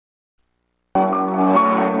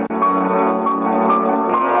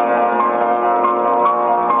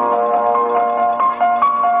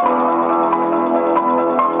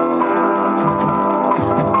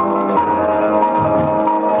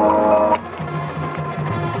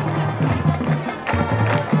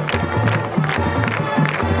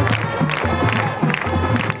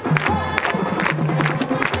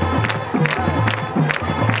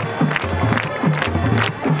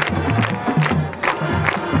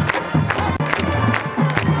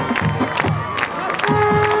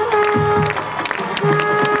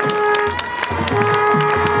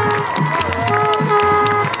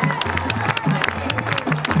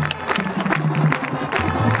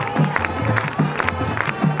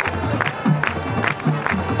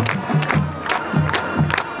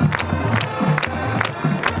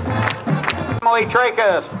Haley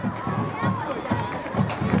Tracus.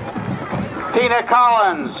 Tina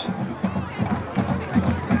Collins.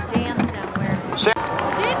 Dance nowhere. Did she?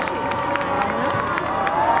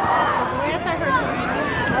 Yes, I heard her.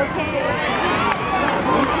 Okay.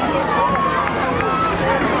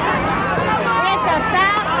 It's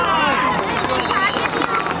about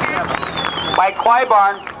Mike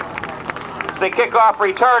Clyburn is the kickoff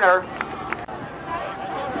returner.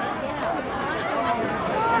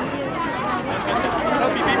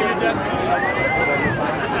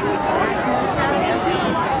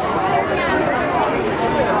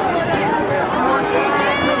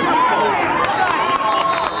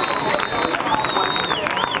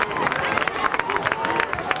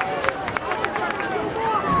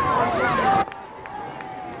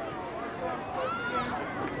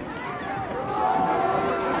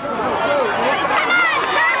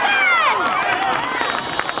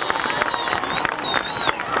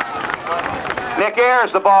 Nick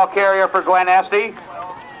Ayers, the ball carrier for Glen Este,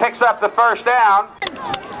 picks up the first down.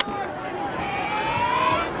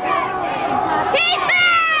 Yes!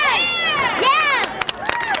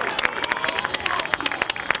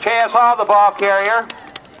 Chaz Hall, the ball carrier.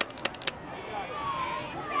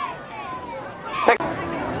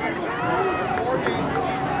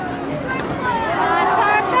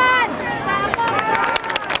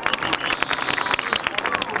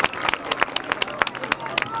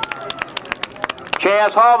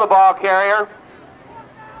 Chaz Hall, the ball carrier.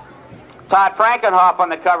 Todd Frankenhoff on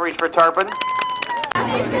the coverage for Turpin.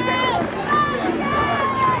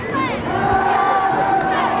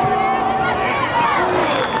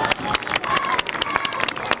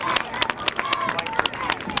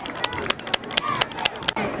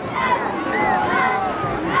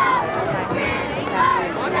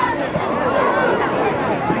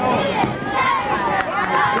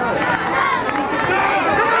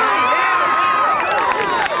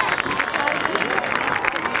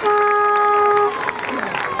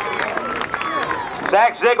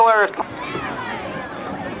 Zach Ziegler is...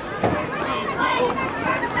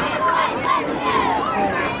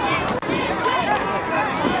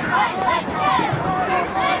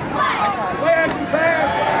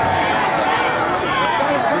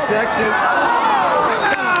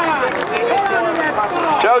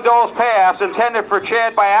 Joe Dole's pass, intended for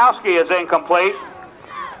Chad Bialski, is incomplete.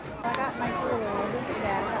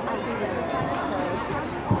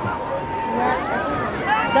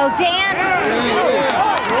 So Dan,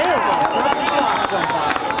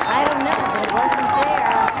 I don't know, but it wasn't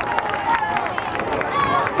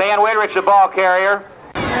there. Dan Whitrich, the ball carrier.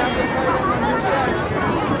 Come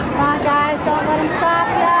on, guys, don't let him stop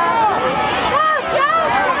you. Go,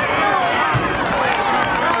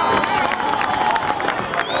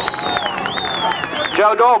 Joe!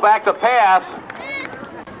 Joe Dole back to pass.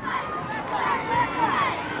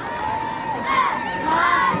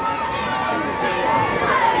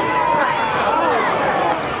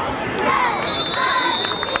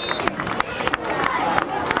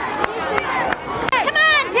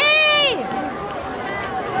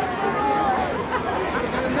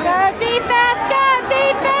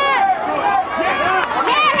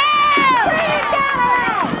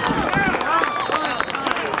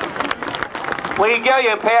 Lee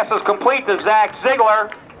Gilliam passes complete to Zach Ziegler.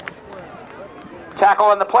 Tackle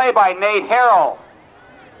on the play by Nate Harrell.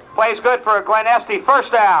 Plays good for a Glen Este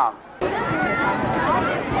first down.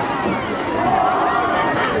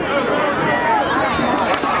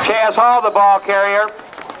 Chaz Hall, the ball carrier.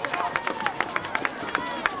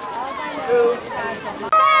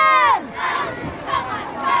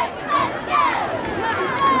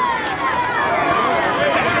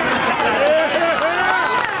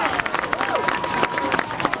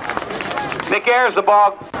 Nick Ayers, the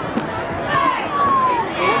ball.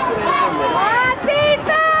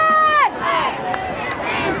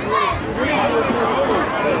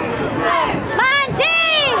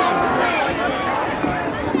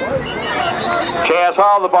 Chaz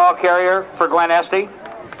Hall, the ball carrier for Glen Este.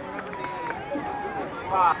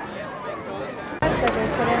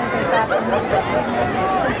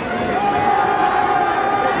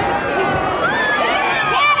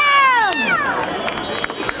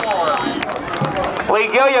 Lee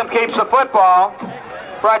Gilliam keeps the football.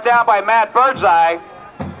 Brought down by Matt Birdseye.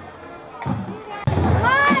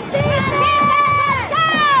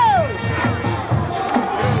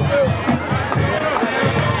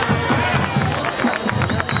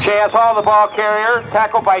 Chaz Hall, the ball carrier,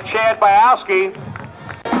 tackled by Chad Bialski.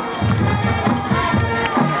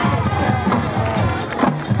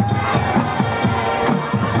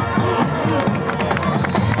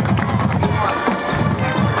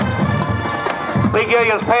 Lee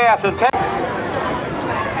Gilliam's pass intended.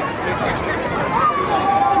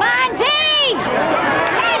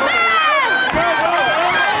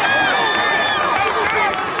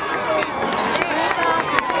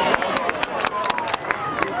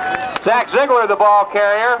 Zach Ziegler, the ball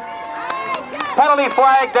carrier. Penalty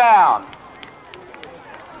flag down.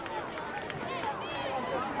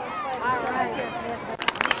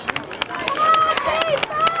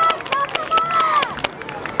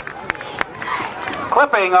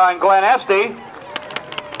 Clipping on Glen Este.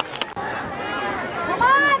 Come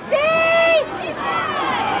on, Steve!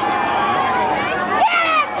 Get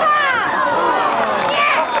it, Tom!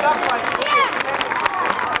 Yes!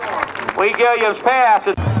 Lee Gilliam's pass.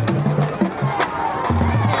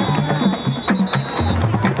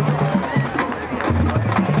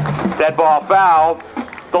 Dead ball foul.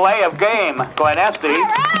 Delay of game, Glen Este. All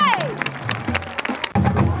right.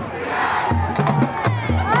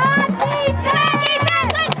 On,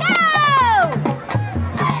 defense, let's go!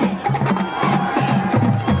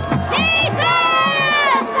 Defense!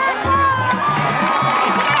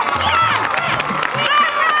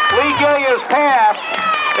 Lee Gilliam's pass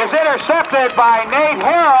is intercepted by Nate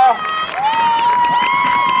Harrell.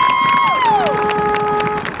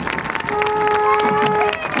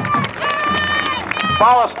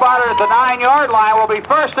 Ball is spotted at the 9-yard line. Will be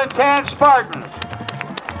 1st and 10 Spartans.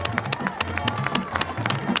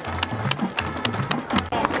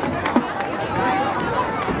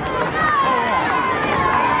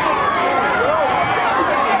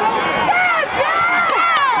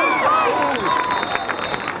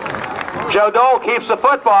 Joe Dole keeps the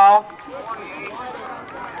football.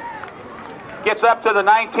 Gets up to the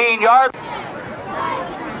 19-yard.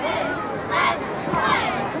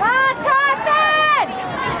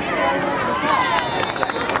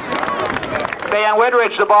 Dan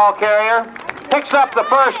Whitridge, the ball carrier, picks up the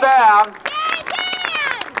 1st down.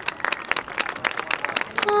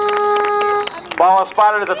 Ball is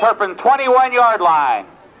spotted at the Turpin 21-yard line.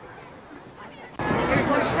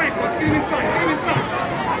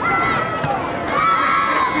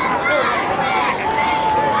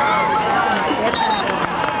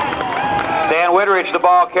 Dan Whitridge, the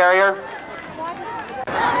ball carrier.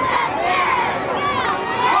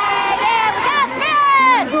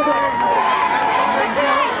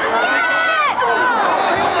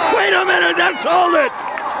 Wait a minute, that's hold it.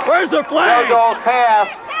 Where's the flag? Joe Dole's pass,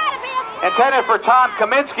 intended for Tom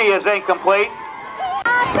Kaminsky, is incomplete.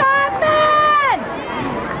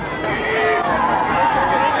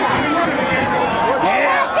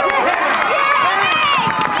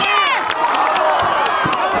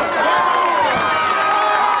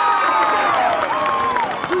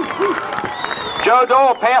 Joe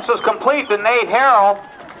Dole passes complete to Nate Harrell,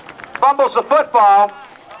 fumbles the football.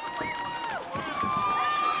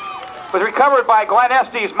 Was recovered by Glen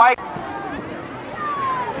Este's Mike.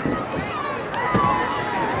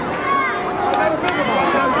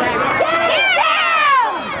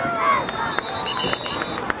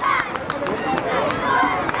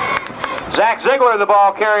 Zach Ziegler, the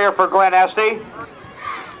ball carrier for Glen Este.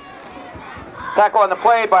 Tackle on the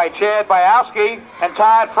play by Chad Biowski and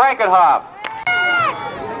Todd Frankenhoff.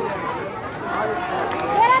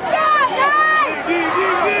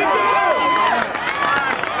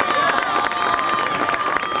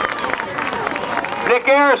 Nick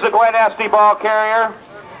Ayers, the Glen Este ball carrier.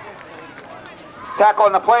 Tackle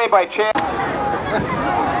on the play by Chad.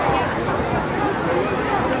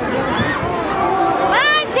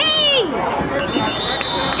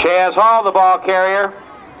 Chaz Hall, the ball carrier.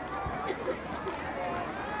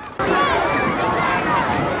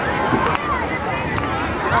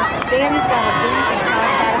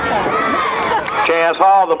 Chaz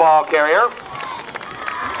Hall, the ball carrier.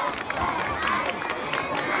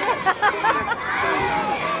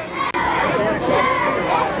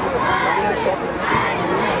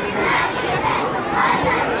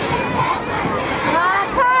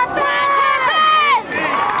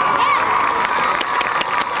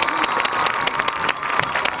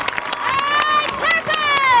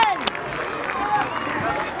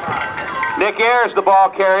 Nick Ayers, the ball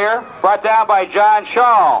carrier, brought down by John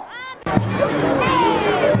Shaw. Come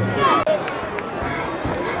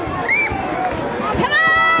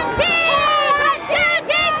on, team! Let's go,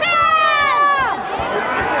 defense!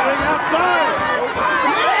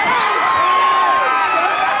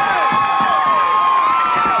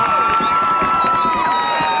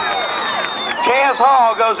 Chaz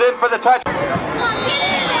Hall goes in for the touch.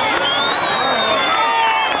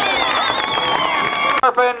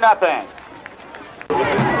 Turpin, nothing.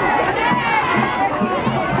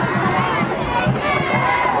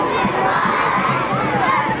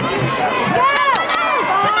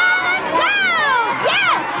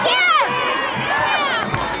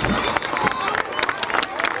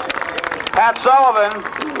 Pat Sullivan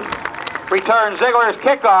returns Ziegler's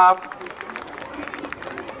kickoff.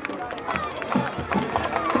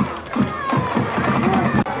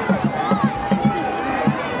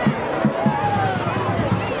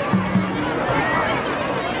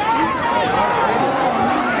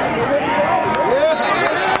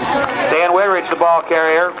 the ball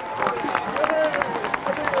carrier.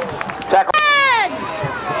 Tackle.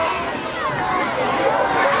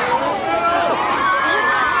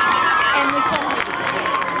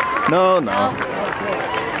 No.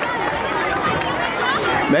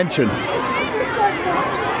 Mention.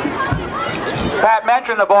 Pat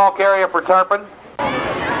mentioned the ball carrier for Turpin.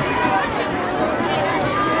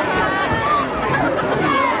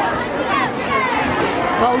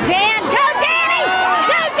 Go Dan! Go Danny!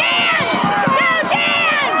 Go Dan! Go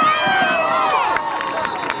Dan!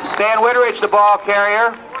 Dan Witteridge, the ball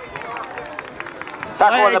carrier.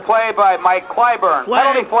 Tackle on the play by Mike Clyburn. Flag.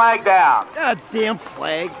 Penalty flag down. God damn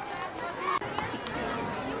flag.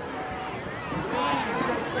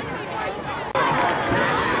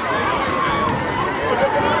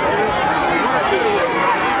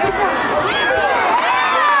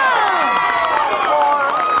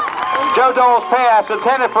 Joe Dole's pass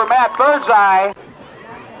intended for Matt Birdseye.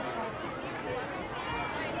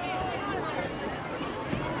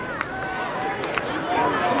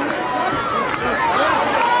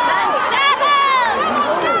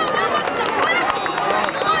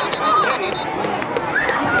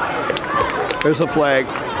 There's a flag.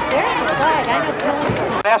 There's a flag. I know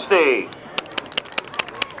Glen Este.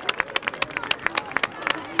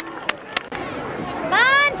 Come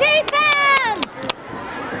on, defense!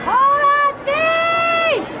 Hold on, D!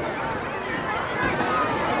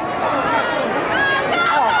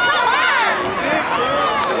 Oh, come on!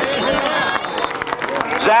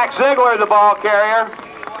 Zach Ziegler, the ball carrier.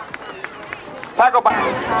 Tackle by...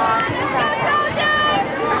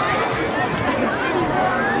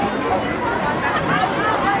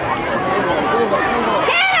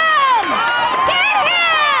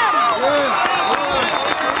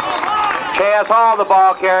 Chaz Hall, the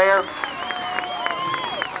ball carrier.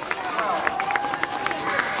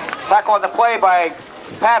 Tackle on the play by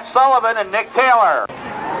Pat Sullivan and Nick Taylor.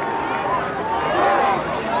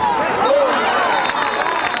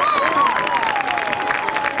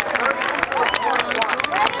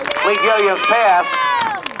 Lee Gilliam's pass.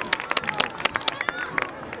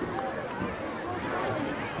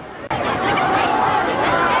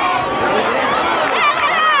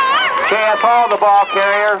 Chaz Hall, the ball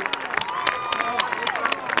carrier.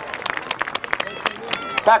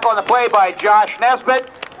 Tackle on the play by Josh Nesbitt,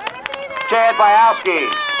 Chad Bialski.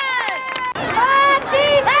 Let's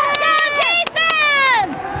go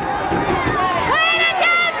defense! Way to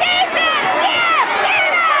go defense! Yes! Get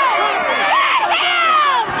him! Get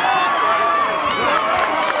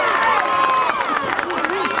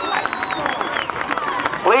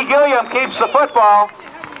him! Lee Gilliam keeps the football.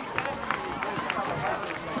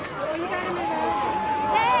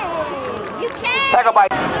 Hey, you can't! Tackle by...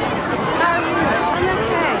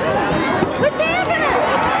 What's happening?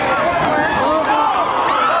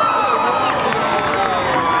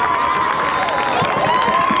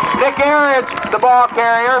 Nick Aaron, the ball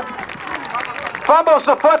carrier, fumbles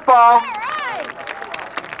the football.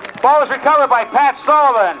 Ball is recovered by Pat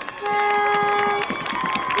Sullivan.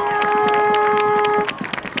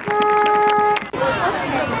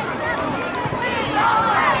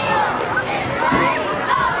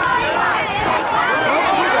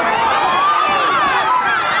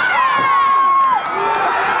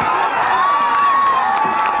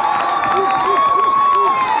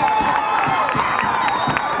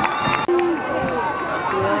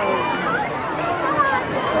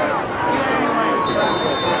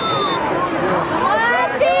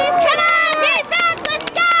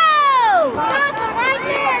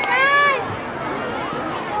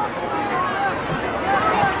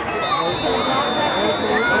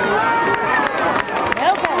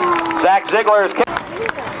 Zach Ziegler is kicked.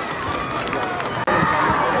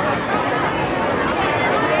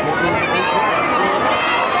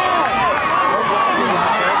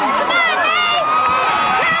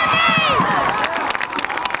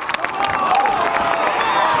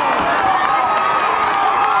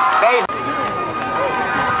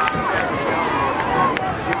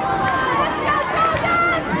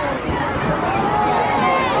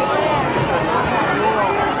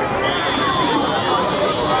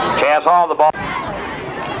 Chaz Hall, the ball.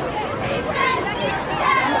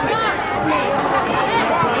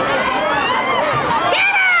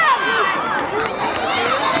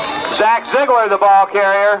 Zach Ziegler, the ball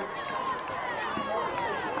carrier.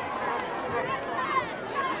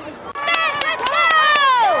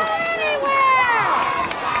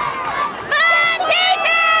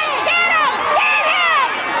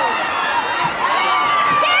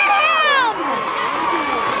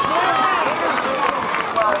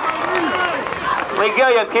 Lee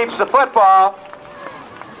Gilliam keeps the football.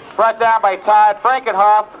 Brought down by Todd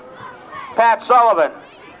Frankenhoff. Pat Sullivan.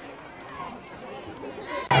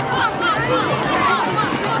 Come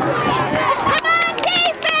on,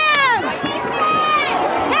 defense!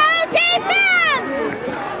 Go defense!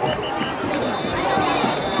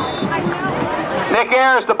 Nick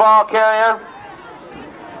Ayers, the ball carrier.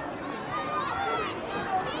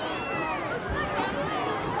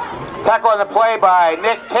 Tackle on the play by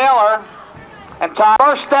Nick Taylor. And Tom.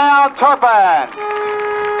 First down, Turpin.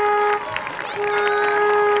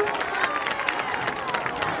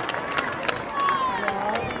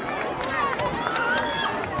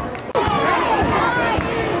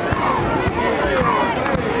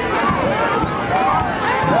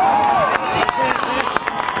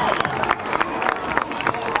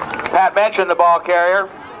 Pat mentioned the ball carrier.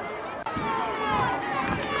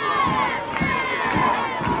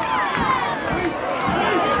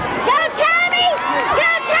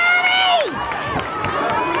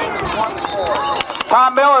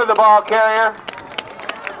 Tom Miller, the ball carrier.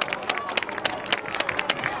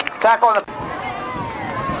 Tackle on the...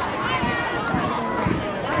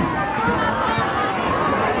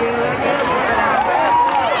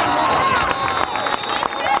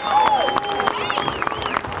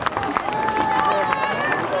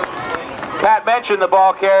 Pat mentioned the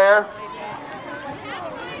ball carrier.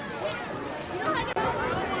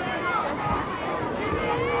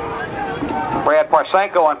 Brad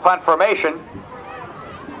Porsenko on punt formation.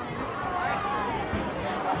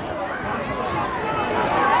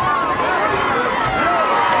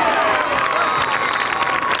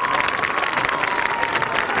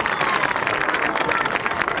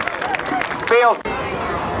 Field.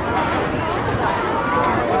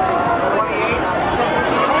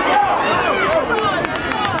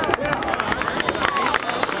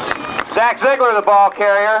 Zach Ziegler, the ball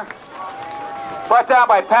carrier. Brought down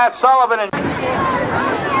by Pat Sullivan and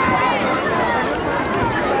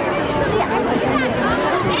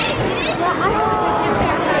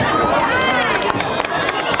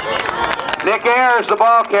Nick Ayers, the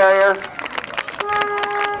ball carrier.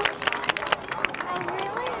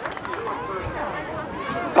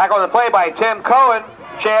 Tackle on the play by Tim Cohen.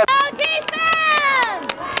 Chad. Go defense!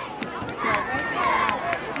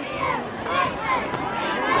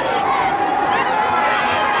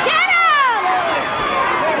 Get him!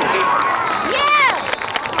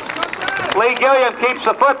 Yes! Lee Gilliam keeps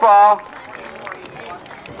the football.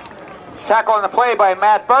 Tackle on the play by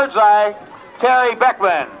Matt Birdseye. Terry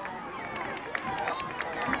Beckman.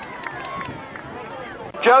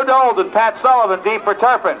 Joe Dold and Pat Sullivan deep for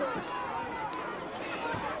Turpin.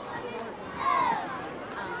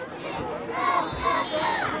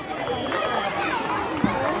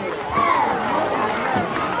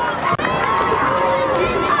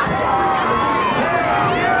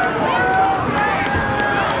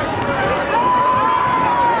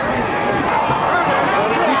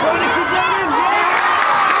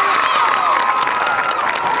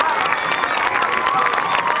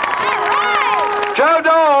 Joe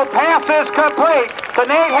Dole passes complete to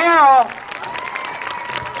Nate Harrell.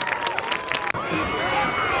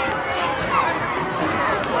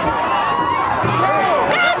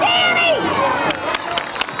 Go, Danny!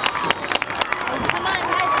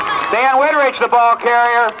 Dan Whitridge, the ball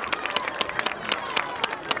carrier.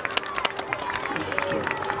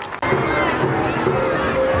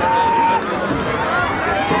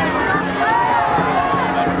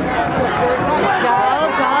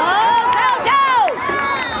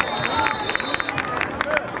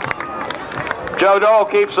 Joe Dole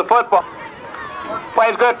keeps the football.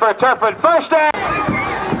 Plays good for a Turpin. First down.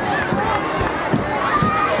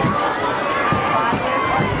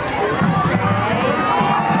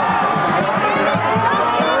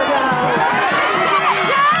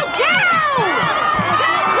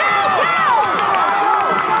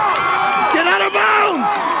 Get out of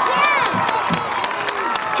bounds!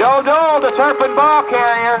 Joe Dole, the Turpin ball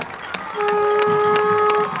carrier.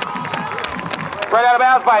 Right out of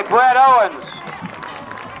bounds by Brett Owens.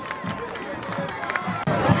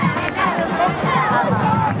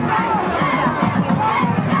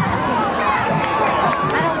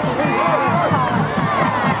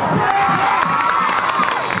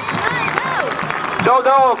 Joe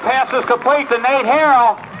Dole passes complete to Nate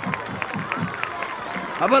Harrell.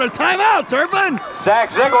 How about a timeout, Turpin?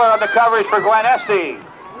 Zach Ziegler on the coverage for Glen Este.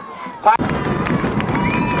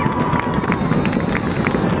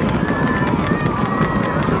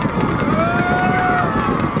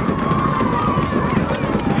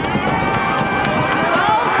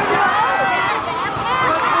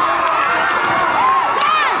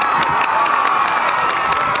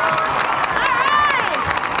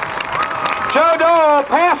 Joe Dole,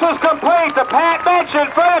 pass is complete to Pat Mention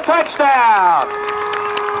for a touchdown.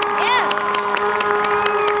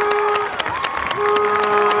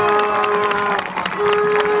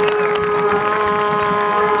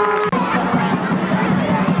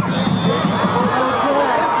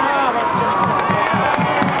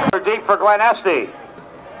 Deep for Glen Este.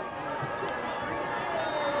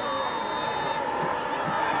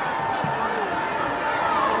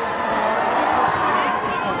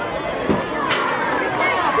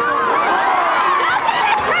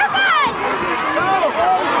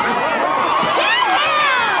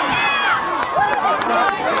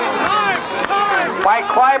 Mike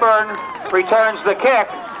Clyburn returns the kick.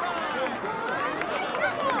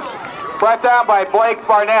 Brought down by Blake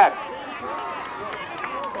Barnett.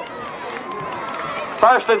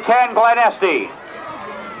 1st and 10, Glen Este.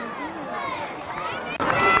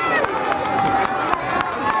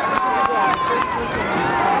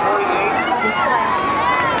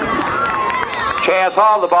 Chaz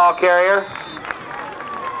Hall, the ball carrier.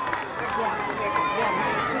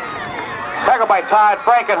 Tackled by Todd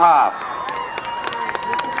Frankenhoff.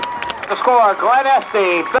 The score, Glen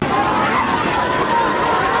Este.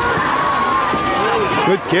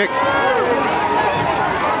 Good kick.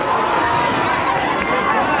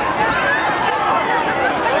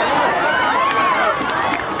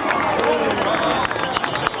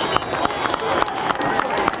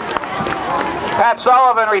 Pat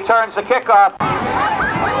Sullivan returns the kickoff.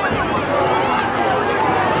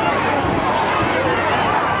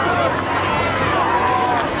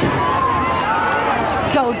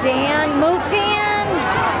 Go Dan, move Dan.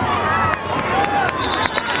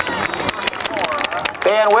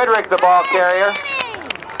 Dan Widrick, the ball carrier.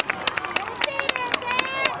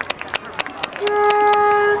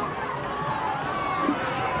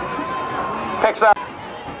 Picks up.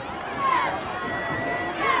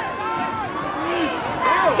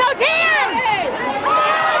 Go Dan!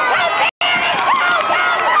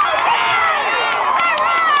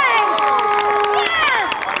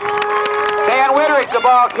 Dan Widrick, the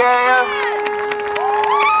ball carrier.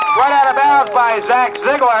 Run out of bounds by Zach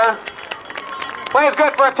Ziegler. Plays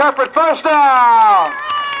good for a Turpin first down.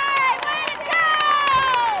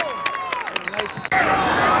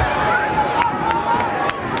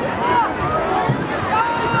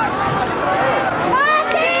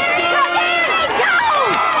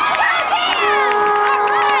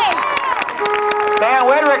 Dan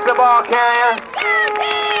Widrick, the ball carrier.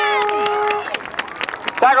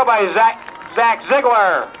 Tackled by Zach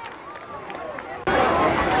Ziegler.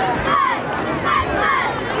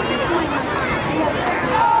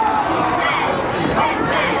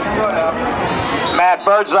 Matt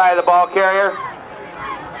Birdseye, the ball carrier.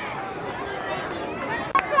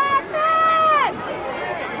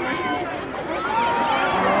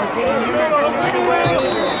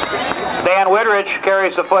 Dan Widrich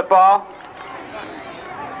carries the football.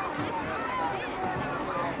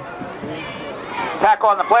 Tackle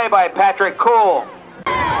on the play by Patrick Cool.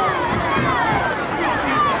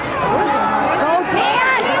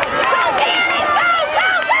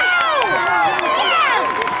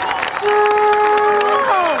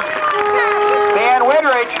 Dan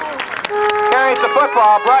Widrich carries the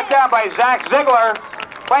football, brought down by Zach Ziegler.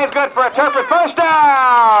 Plays good for a Turpin first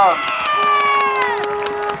down.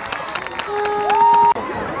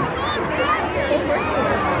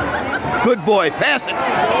 Good boy, pass it.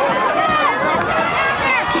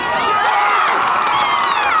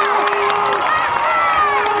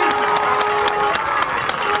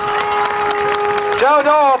 Joe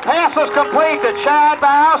Dole, pass is complete to Chad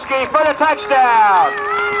Bowski for the touchdown.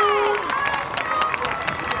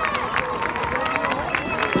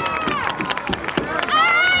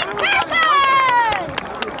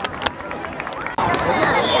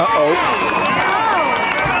 Uh-oh.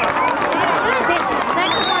 That's the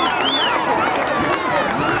second one tonight.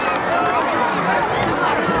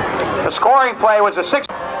 The scoring play was a 6.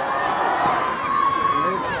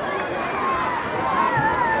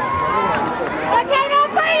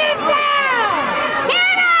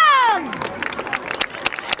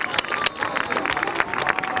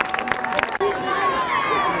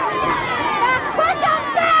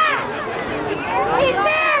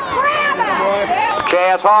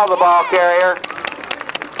 Chaz Hall, the ball carrier.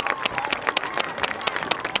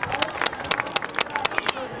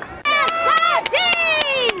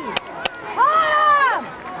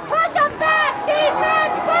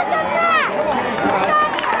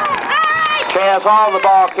 Chaz Hall, the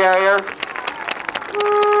ball carrier.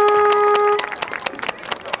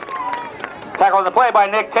 Tackle on the play by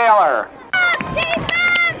Nick Taylor.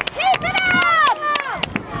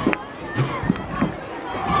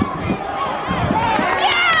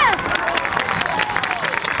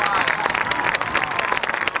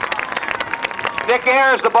 Nick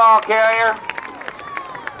Ayers, the ball carrier.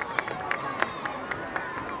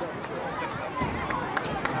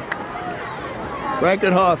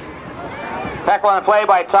 Frankenhoff. Tackle on the play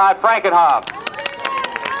by Todd Frankenhoff.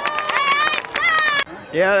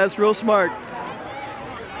 Yeah, that's real smart.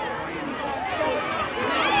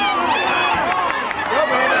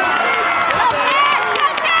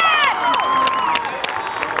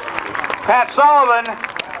 Pat Sullivan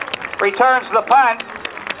returns the punt.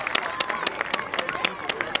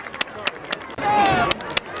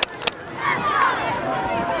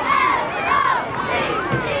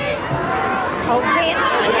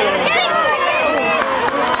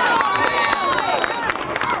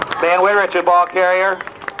 Dan Whitridge, the ball carrier.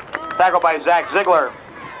 Tackled by Zach Ziegler.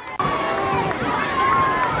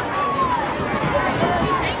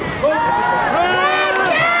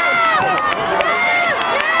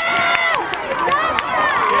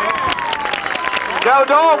 Joe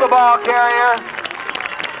Dole, the ball carrier.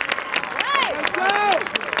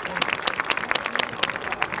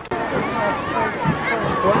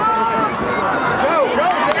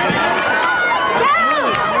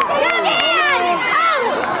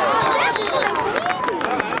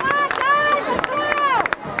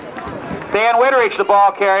 Dan Whitridge, the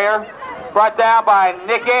ball carrier. Brought down by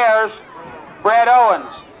Nick Ayers, Brad Owens.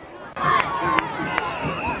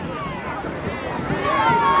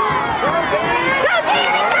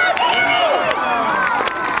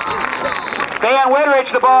 Dan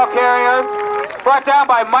Whitridge, the ball carrier, brought down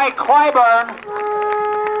by Mike Clyburn.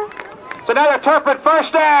 It's another Turpin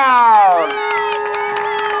first down.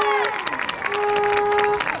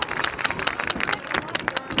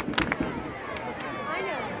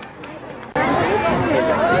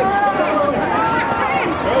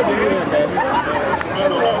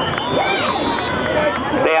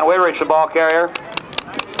 Dan Whitridge, the ball carrier.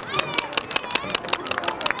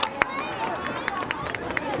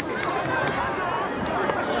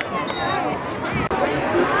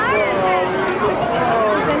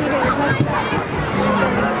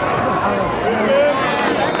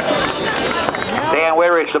 Dan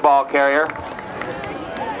Whitridge, the ball carrier.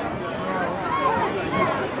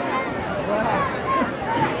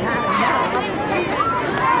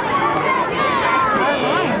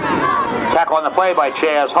 Tackle on the play by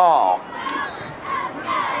Chaz Hall.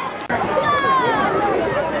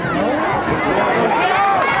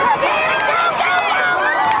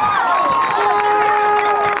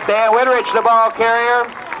 Dan Whitridge, the ball carrier,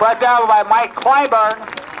 brought down by Mike Clyburn.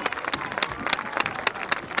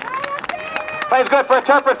 Plays good for a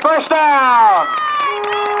Turpin first down.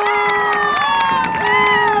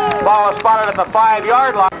 Ball is spotted at the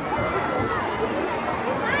 5-yard line.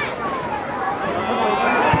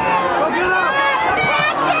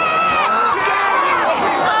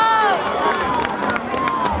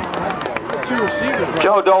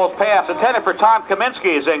 Joe Dole's pass intended for Tom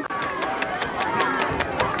Kaminsky is in.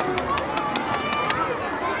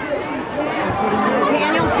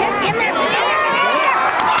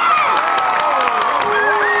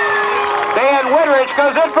 Dan Whitridge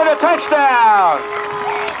goes in for the touchdown.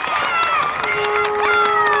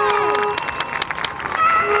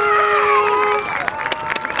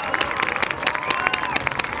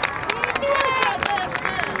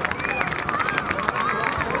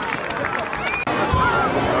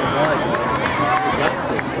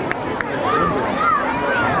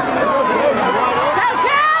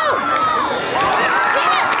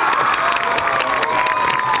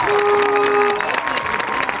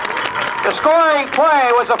 The scoring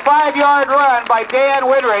play was a 5-yard run by Dan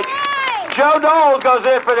Whitridge. Joe Dole goes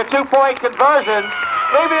in for the 2-point conversion,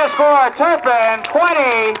 leaving the score Turpin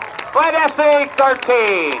 20, Glen Este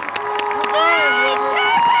 13.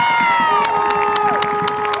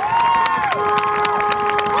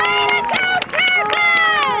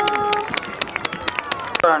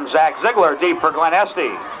 Zach Ziegler deep for Glen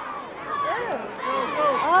Este.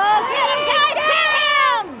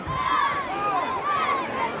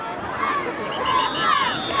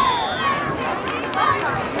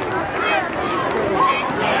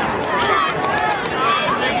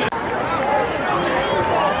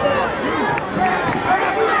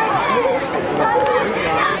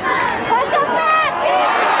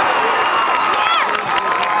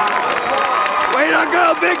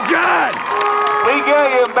 Go, Big John! Lee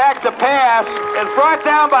Gilliam back to pass is brought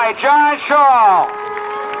down by John Shaw.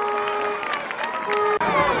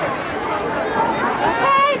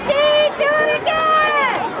 Hey, D, do it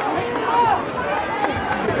again!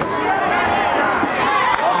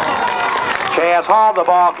 Chaz Hall, the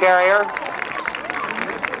ball carrier.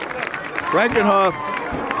 Frankenhoff.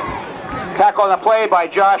 Tackle on the play by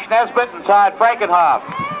Josh Nesbitt and Todd Frankenhoff.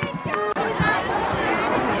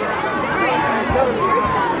 Lee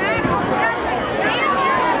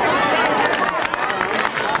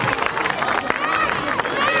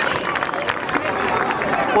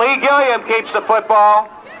Gilliam keeps the football.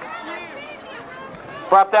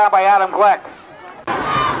 Brought down by Adam Gleck.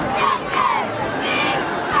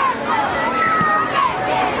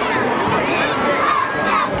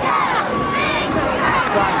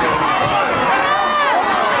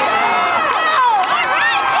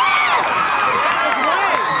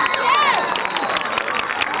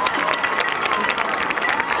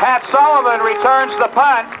 Pat Sullivan returns the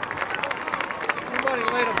punt. Somebody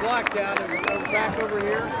laid a block down and goes back over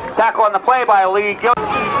here. Tackle on the play by Lee Gilliam.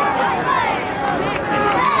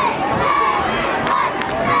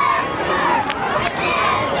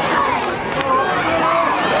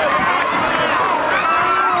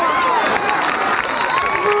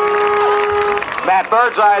 Matt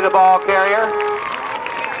Birdseye, the ball carrier.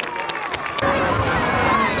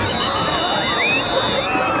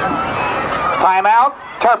 Timeout,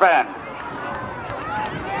 Turpin.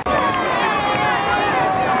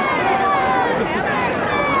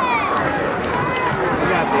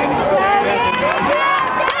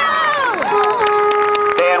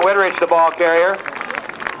 Dan Whitridge, the ball carrier.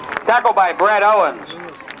 Tackled by Brett Owens.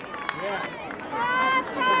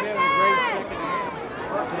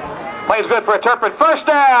 Plays good for a Turpin. First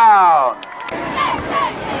down.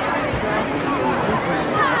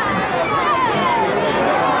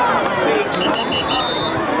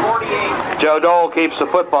 Joe Dole keeps the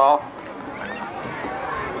football.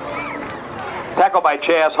 Tackled by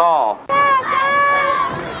Chaz Hall.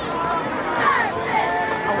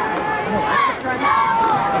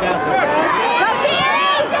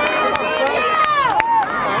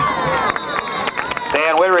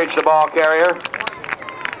 Dan Whitridge, the ball carrier.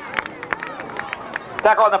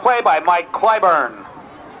 Tackle on the play by Mike Clyburn.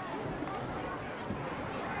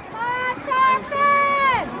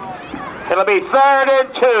 It'll be 3rd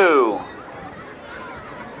and 2.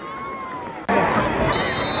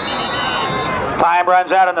 Time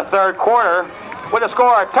runs out in the 3rd quarter with a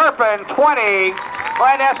score of Turpin 20,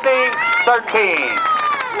 Glen Este 13.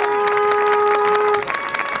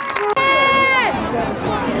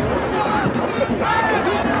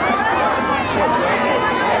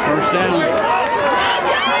 First down.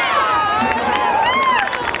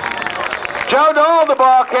 Joe Dole, the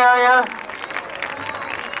ball carrier.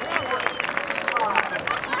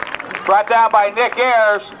 Brought down by Nick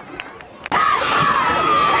Ayers.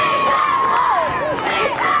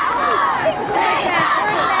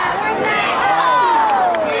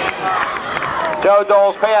 Joe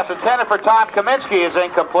Dole's pass intended for Tom Kaminsky is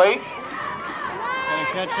incomplete. Gotta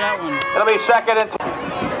catch that one. It'll be 2nd and 10.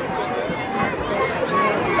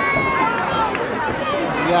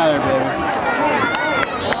 You got it, baby.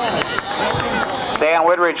 Dan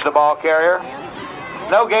Whitridge, the ball carrier.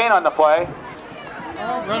 No gain on the play.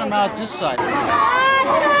 Run him out this side. Come on,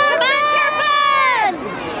 Turpin!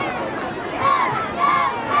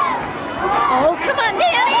 Oh, come on,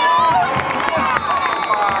 Danny!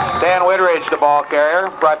 Dan Whitridge, the ball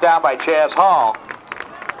carrier, brought down by Chaz Hall.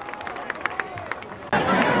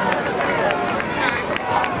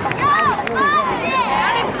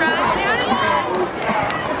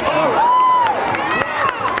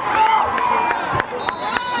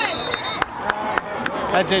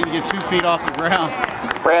 That didn't get 2 feet off the ground.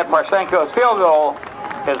 Brad Marsenko's field goal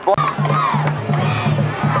is blocked.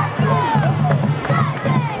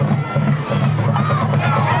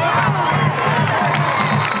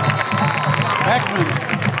 Beckman.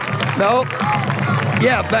 No.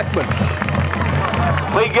 Yeah, Beckman.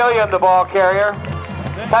 Lee Gilliam, the ball carrier.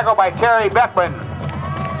 Tackled by Terry Beckman.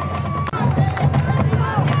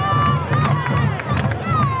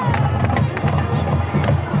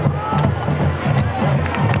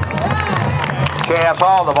 Chaz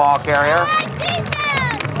Hall, the ball carrier.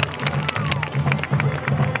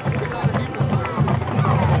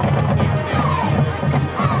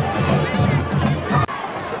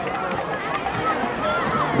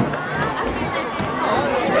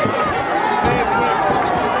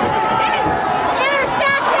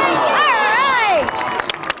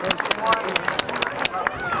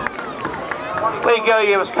 Lee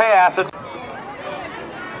Gilliam's pass.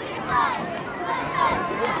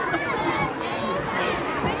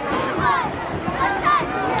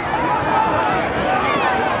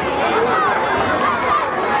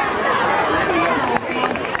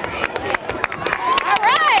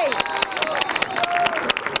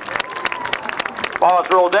 Ball is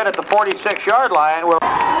ruled in at the 46-yard line.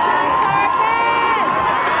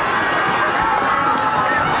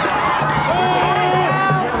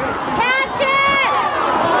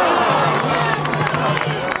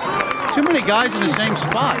 Too many guys in the same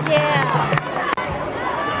spot. Yeah.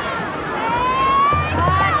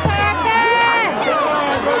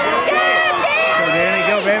 Go, Danny,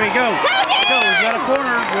 go, baby, go. Go, we've got a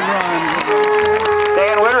corner. Good run.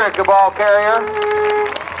 Dan Whitterick, the ball carrier.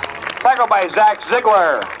 Tackled by Zach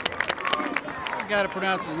Ziegler. I got to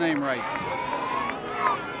pronounce his name right.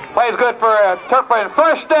 Plays good for Turpin.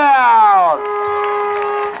 First down.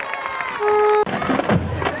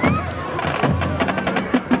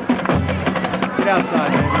 Get outside,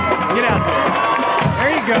 baby. Get out there.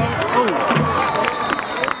 There you go. Oh.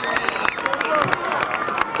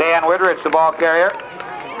 Dan Whitterick, the ball carrier.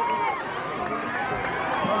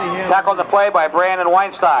 Tackled the play by Brandon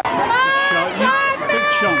Weinstock. Big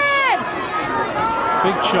chunks.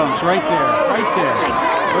 Big chunks right there. Right there.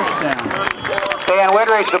 First down. Dan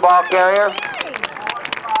Whitterick, the ball carrier.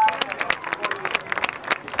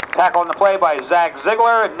 Tackled the play by Zach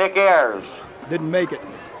Ziegler and Nick Ayers. Didn't make it.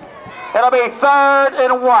 It'll be 3rd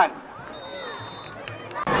and 1.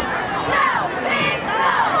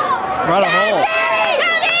 Right a hole.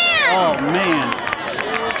 Oh, man.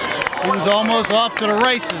 He was almost off to the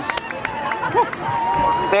races.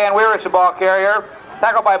 Dan Whitterick, the ball carrier.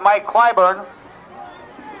 Tackled by Mike Clyburn.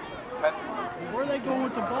 Where are they going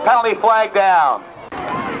with the ball? Penalty flag down.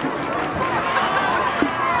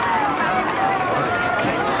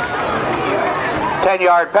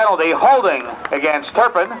 Ten-yard penalty, holding against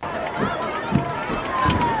Turpin.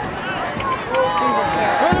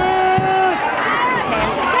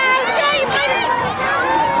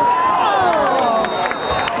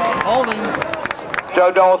 Holding.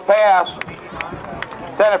 Joe Dole's pass,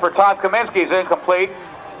 intended for Tom Kaminsky, is incomplete.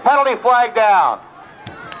 Penalty flag down.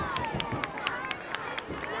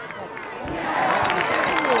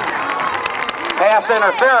 Pass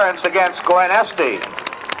interference against Glen Este.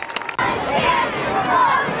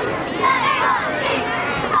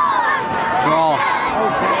 Draw.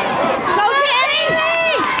 Go, Danny!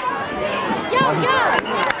 Yo!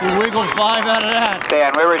 You wiggled 5 out of that.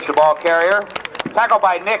 Dan Whitterick, the ball carrier. Tackled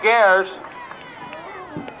by Nick Ayers.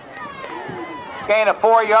 Gain of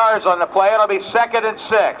 4 yards on the play. It'll be 2nd and 6.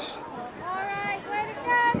 All right, way to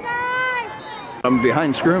go, guys! I'm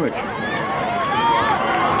behind scrimmage.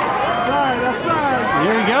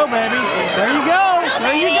 Here you go, baby. There you go.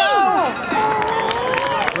 There you go.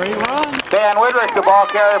 Great run. Dan Whitterick, the ball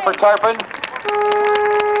carrier for Turpin.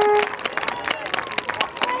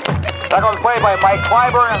 Tackled the play by Mike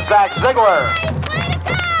Clyburn and Zach Ziegler.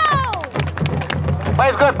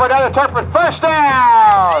 Plays good for another Turpin. First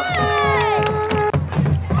down.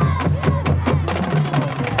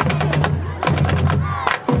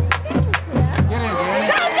 Get in, Danny.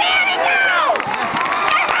 Go, Danny, go!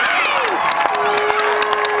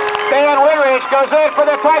 Dan Whitterick goes in for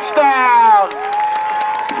the touchdown.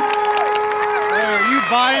 There, you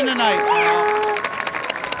buying tonight, pal.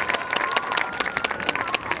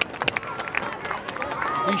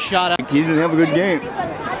 He shot up. He didn't have a good game.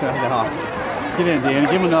 Get in, Danny.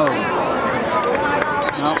 Give him another one.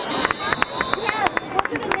 No.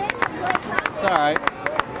 It's all right.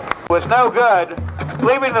 Was no good.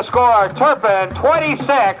 Leaving the score, Turpin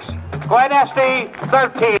 26, Glen Este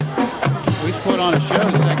 13. We put on a show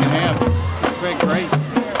the second half. Great.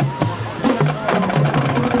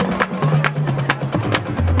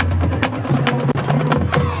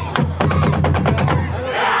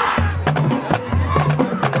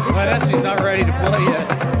 Glen Este's not ready to play yet.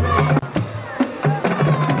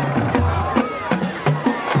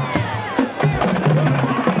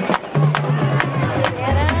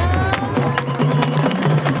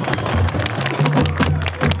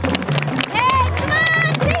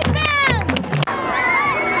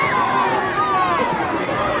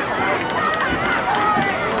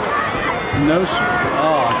 No, sir.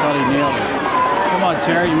 Oh, I thought he nailed it. Come on,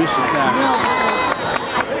 Terry, you missed the tackle.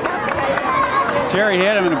 Terry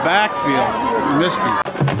had him in the backfield. He missed him.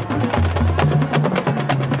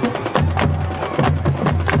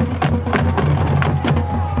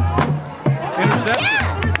 Intercepted.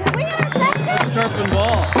 Yes! We intercepted! That's Turpin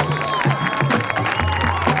ball.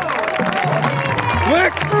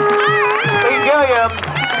 Quick! Lee Gilliam.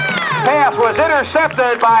 Pass was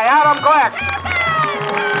intercepted by Adam Gleck.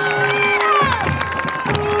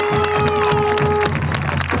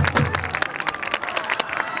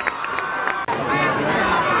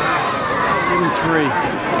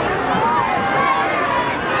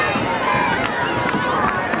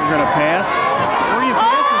 We're gonna pass. Where are you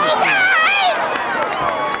passing this to?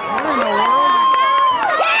 What in the world?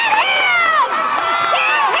 Get him!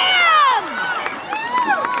 Get him!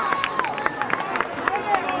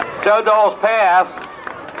 Joe Dole's pass,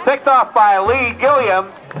 picked off by Lee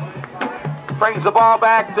Gilliam. brings the ball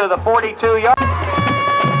back to the 42-yard. Come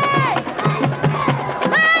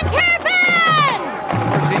on, Turpin!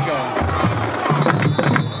 Where's he going?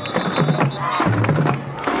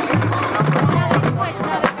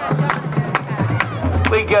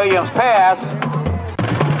 Lee Gilliam's pass.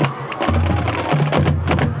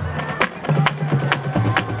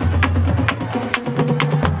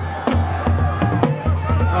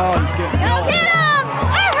 Oh, he's getting Go get him!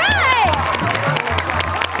 All right!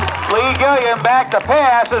 Lee Gilliam back to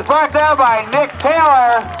pass is brought down by Nick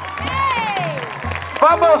Taylor. Hey!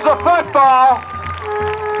 Fumbles the football.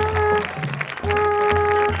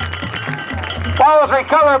 Ball is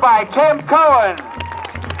recovered by Tim Cohen.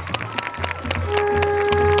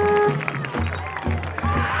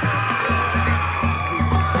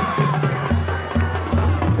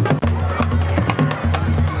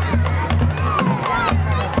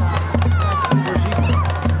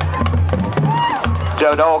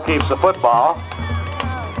 Joe Dole keeps the football.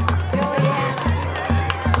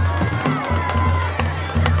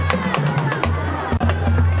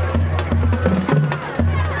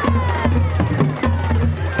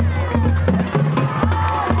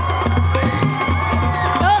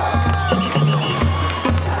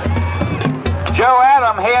 Joe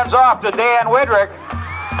Adam hands off to Dan Widrick.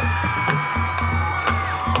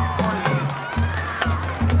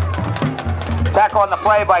 Tackle on the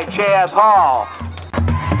play by Chaz Hall.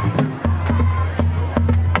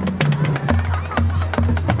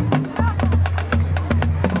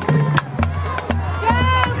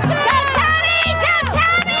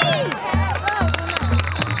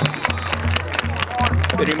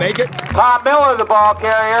 Did he make it? Tom Miller, the ball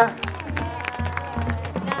carrier.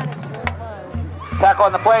 Tackle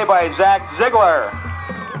on the play by Zach Ziegler.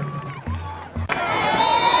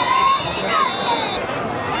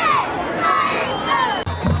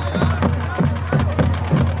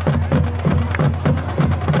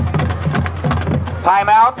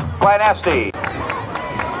 Timeout, Glen Este.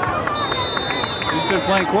 He's been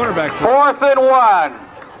playing quarterback. 4th and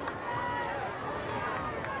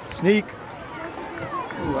 1. Sneak.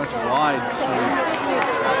 Ooh, that's a wide sweep.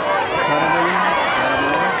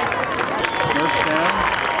 First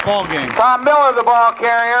down. Ball game. Tom Miller, the ball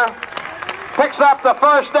carrier, picks up the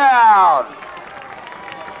first down.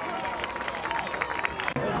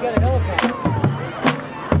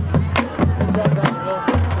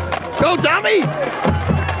 Go, Tommy!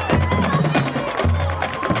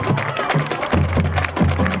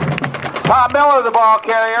 Tom Miller, the ball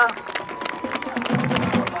carrier.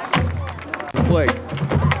 Play.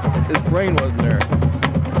 His brain wasn't there.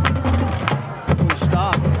 Ooh,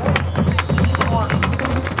 stop.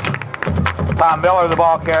 Tom Miller, the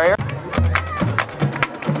ball carrier.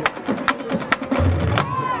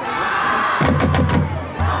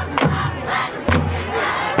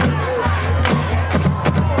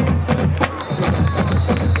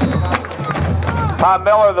 Tom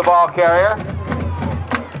Miller, the ball carrier.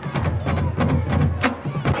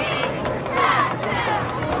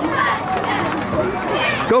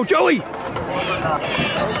 Go, Joey!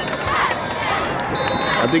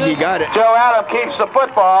 I think he got it. Joe Adam keeps the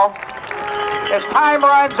football. As time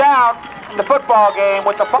runs out in the football game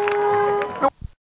with the